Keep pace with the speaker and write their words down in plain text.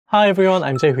Hi everyone,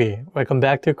 I'm Jae-hui. Welcome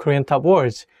back to Korean Top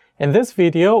Words. In this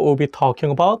video, we'll be talking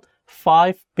about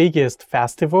 5 biggest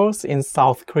festivals in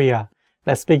South Korea.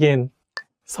 Let's begin.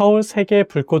 서울 세계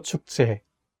불꽃 축제.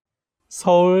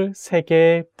 서울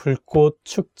세계 불꽃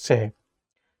축제.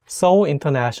 Seoul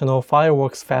International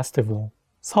Fireworks Festival.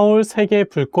 서울 세계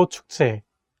불꽃 축제.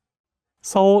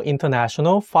 Seoul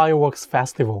International Fireworks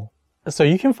Festival. So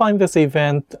you can find this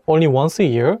event only once a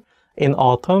year in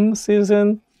autumn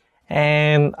season.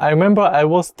 And I remember I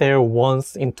was there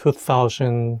once in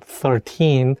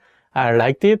 2013. I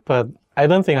liked it, but I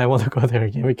don't think I want to go there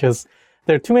again because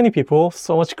there are too many people,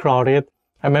 so much crowded.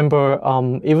 I remember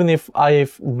even if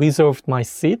I've reserved my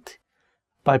seat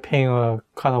by paying a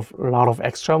lot of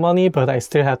extra money, but I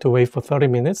still had to wait for 30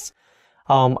 minutes.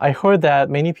 I heard that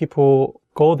many people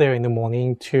go there in the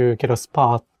morning to get a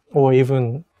spot or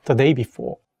even the day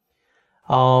before.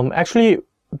 Actually,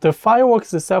 the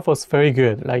fireworks itself was very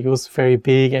good. Like it was very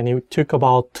big and it took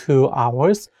about 2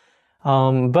 hours.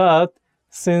 But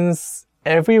since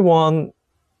everyone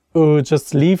would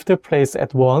just leave the place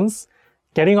at once,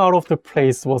 getting out of the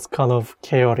place was kind of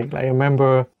chaotic. Like I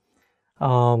remember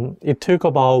it took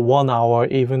about 1 hour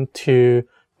even to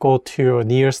go to your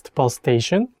nearest bus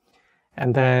station.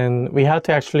 And then we had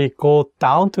to actually go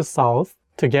down to south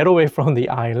to get away from the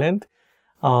island.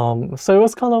 So it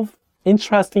was kind of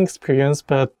interesting experience,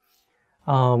 but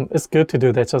it's good to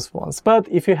do that just once. But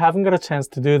if you haven't got a chance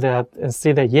to do that and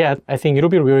see that yet, I think it'll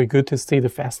be really good to see the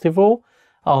festival.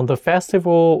 The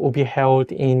festival will be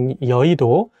held in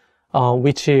Yeouido,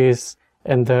 which is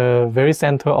in the very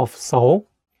center of Seoul.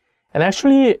 And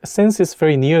actually, since it's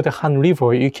very near the Han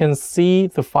River, you can see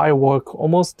the firework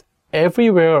almost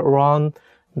everywhere around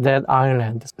that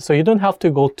island. So you don't have to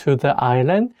go to the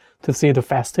island to see the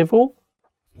festival.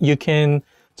 You can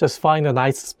just find a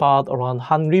nice spot around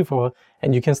Han River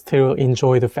and you can still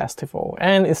enjoy the festival.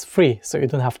 And it's free, so you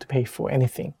don't have to pay for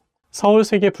anything. 서울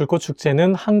세계 불꽃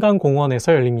축제는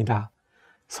한강공원에서 열립니다.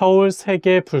 서울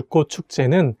세계 불꽃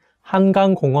축제는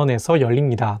한강공원에서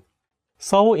열립니다.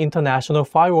 Seoul International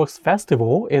Fireworks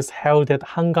Festival is held at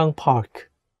Hangang Park.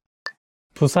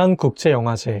 부산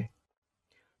국제영화제.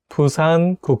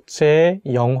 부산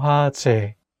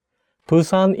국제영화제.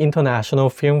 Busan International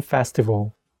Film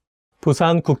Festival.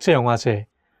 부산 국제영화제.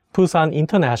 Busan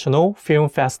International Film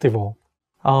Festival.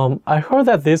 I heard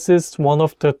that this is one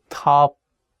of the top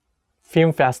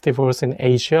film festivals in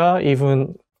Asia,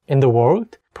 even in the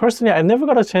world. Personally, I never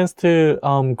got a chance to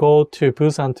go to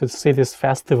Busan to see this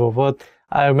festival, but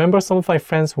I remember some of my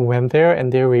friends who went there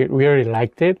and they really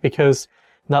liked it because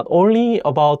not only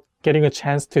about getting a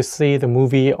chance to see the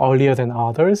movie earlier than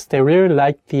others, they really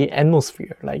liked the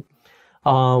atmosphere, like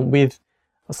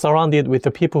surrounded with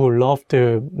the people who love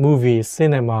the movie,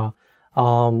 cinema.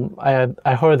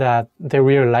 I heard that they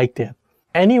really liked it.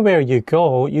 Anywhere you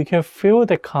go, you can feel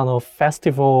the kind of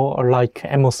festival-like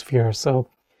atmosphere. So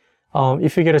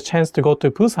if you get a chance to go to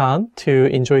Busan to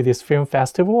enjoy this film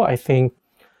festival, I think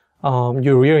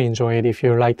you really enjoy it if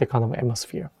you like the kind of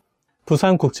atmosphere.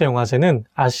 부산국제영화제는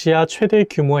아시아 최대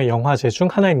규모의 영화제 중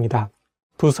하나입니다.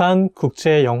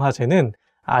 부산국제영화제는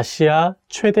아시아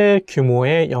최대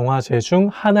규모의 영화제 중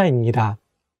하나입니다.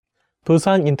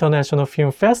 Busan International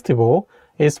Film Festival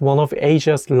is one of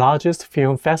Asia's largest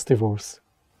film festivals.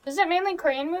 Is it mainly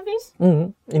Korean movies?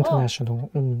 International.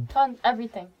 Tons,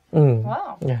 everything.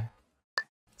 Wow. Yeah.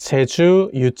 제주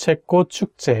유채꽃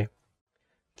축제.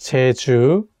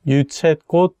 제주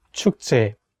유채꽃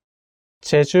축제.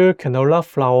 제주 Canola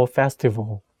Flower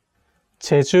Festival.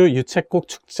 제주 유채꽃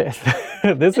축제.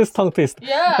 This is tongue twister.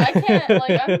 Yeah, I can't.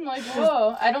 I'm like,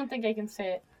 whoa. I don't think I can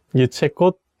say it.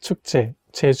 유채꽃 축제.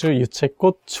 제주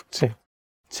유채꽃 축제.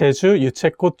 제주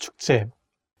유채꽃 축제.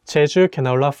 제주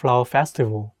Canola Flower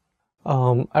Festival.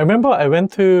 I remember I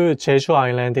went to Jeju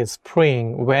Island in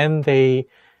spring when they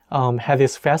had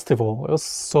this festival. It was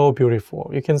so beautiful.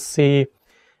 You can see,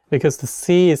 because the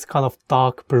sea is kind of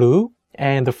dark blue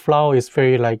and the flower is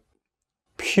very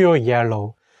pure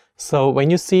yellow. So when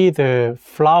you see the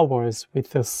flowers with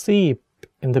the sea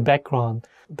in the background,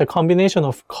 the combination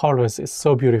of colors is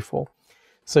so beautiful.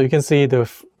 So you can see the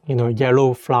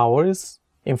yellow flowers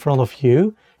in front of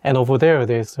you, and over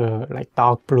there's a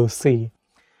dark blue sea.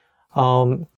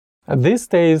 These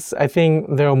days, I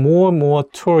think there are more and more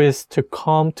tourists to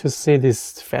come to see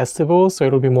this festival, so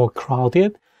it'll be more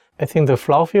crowded. I think the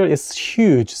flower field is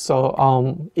huge, so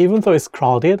even though it's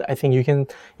crowded, I think you can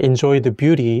enjoy the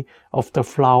beauty of the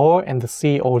flower and the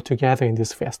sea all together in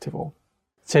this festival.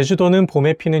 제주도는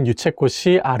봄에 피는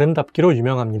유채꽃이 아름답기로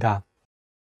유명합니다.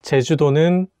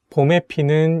 제주도는 봄에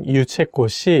피는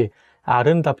유채꽃이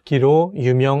아름답기로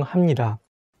유명합니다.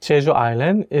 Jeju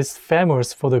Island is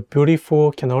famous for the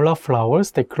beautiful canola flowers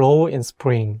that grow in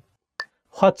spring.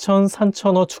 화천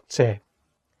산천어 축제.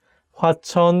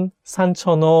 화천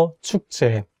산천어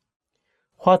축제.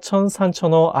 화천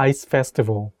산천어 ice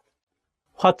festival.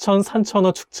 화천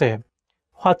산천어 축제.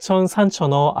 화천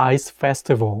산천어 ice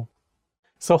festival.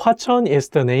 So Hwacheon is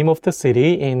the name of the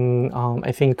city in,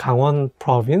 I think, Gangwon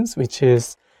province, which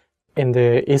is in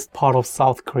the east part of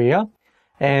South Korea.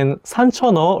 And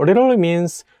산천어 literally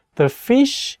means the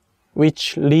fish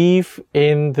which live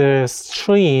in the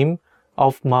stream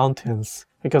of mountains.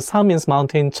 Because 산 means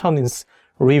mountain, 천 means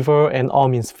river, and 어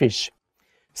means fish.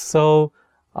 So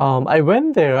I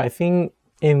went there, I think,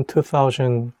 in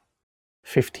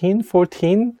 2015,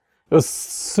 14. It was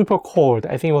super cold.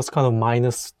 I think it was kind of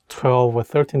minus 12 or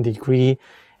 13 degree.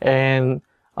 And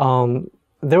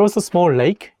there was a small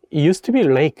lake. It used to be a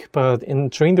lake, but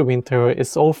during the winter,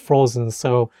 it's all frozen.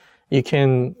 So you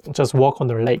can just walk on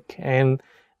the lake. And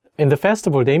in the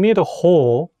festival, they made a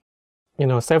hole,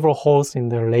 several holes in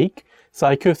the lake. So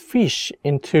I could fish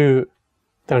into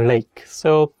the lake.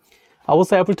 So I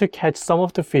was able to catch some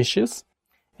of the fishes.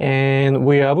 And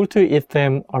we were able to eat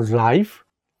them alive.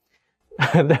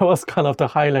 That was kind of the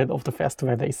highlight of the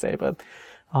festival, they say. But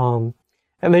and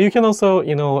then you can also,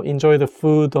 enjoy the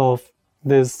food of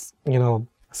this,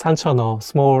 산천어,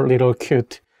 small little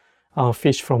cute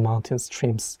fish from mountain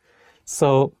streams.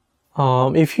 So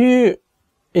if you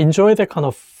enjoy that kind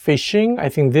of fishing, I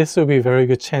think this will be a very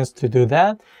good chance to do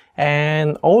that.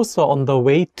 And also on the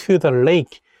way to the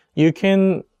lake, you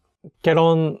can get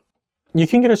a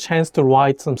chance to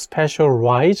ride some special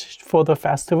rides for the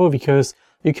festival, because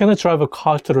you cannot drive a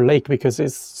car to the lake because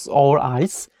it's all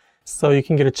ice. So you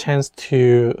can get a chance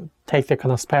to take that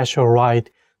kind of special ride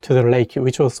to the lake,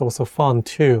 which was also fun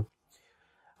too.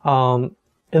 In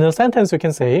a sentence, we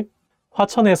can say,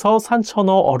 화천에서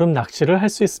산천어 얼음 낚시를 할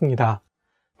수 있습니다.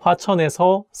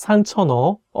 화천에서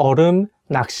산천어 얼음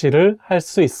낚시를 할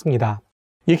수 있습니다.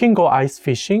 You can go ice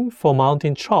fishing for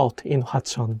mountain trout in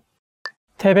Hwacheon.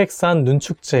 태백산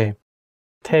눈축제.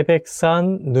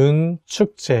 태백산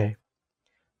눈축제.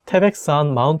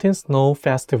 태백산 Mountain Snow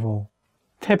Festival.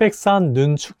 태백산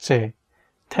눈축제.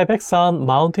 태백산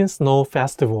Mountain Snow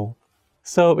Festival.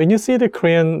 So when you see the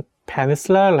Korean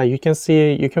peninsula, like you can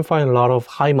find a lot of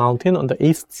high mountain on the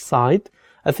east side.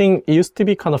 I think it used to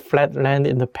be kind of flat land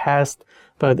in the past,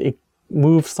 but it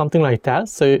moved something like that.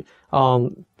 So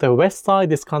the west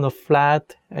side is kind of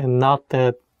flat and not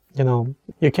that,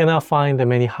 you cannot find that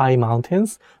many high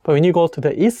mountains. But when you go to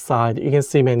the east side, you can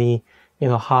see many,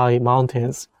 high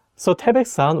mountains. So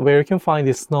Taebaeksan, where you can find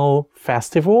the snow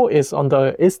festival, is on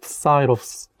the east side of,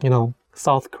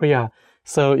 South Korea.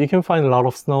 So you can find a lot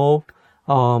of snow,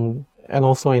 and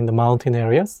also in the mountain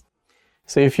areas.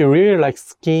 So if you really like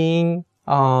skiing,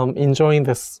 enjoying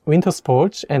the winter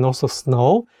sports and also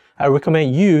snow, I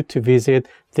recommend you to visit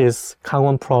this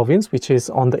Gangwon province, which is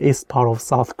on the east part of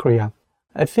South Korea.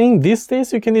 I think these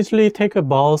days you can easily take a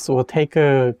bus or take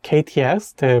a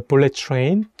KTX, the bullet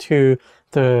train, to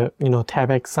the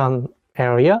Taebaeksan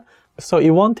area. So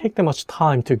it won't take that much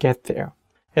time to get there.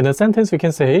 In a sentence we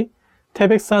can say,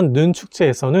 태백산 눈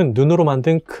축제에서는 눈으로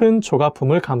만든 큰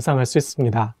조각품을 감상할 수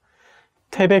있습니다.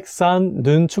 태백산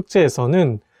눈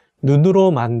축제에서는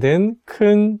눈으로 만든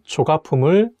큰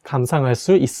조각품을 감상할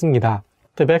수 있습니다.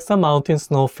 The Baeksan Mountain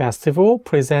Snow Festival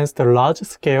presents the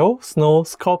large-scale snow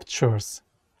sculptures.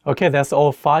 Okay, that's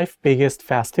all 5 biggest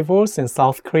festivals in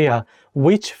South Korea.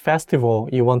 Which festival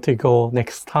you want to go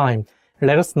next time?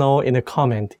 Let us know in a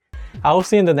comment. I will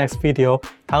see you in the next video.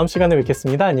 다음 시간에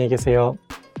뵙겠습니다. 안녕히 계세요.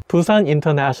 Busan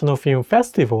International Film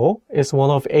Festival is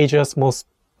one of Asia's most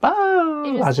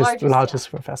largest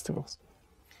film festivals.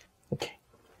 Okay,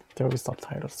 there will be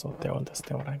subtitles so they'll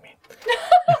understand what I mean.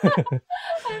 I'm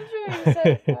sure you said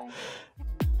it fine.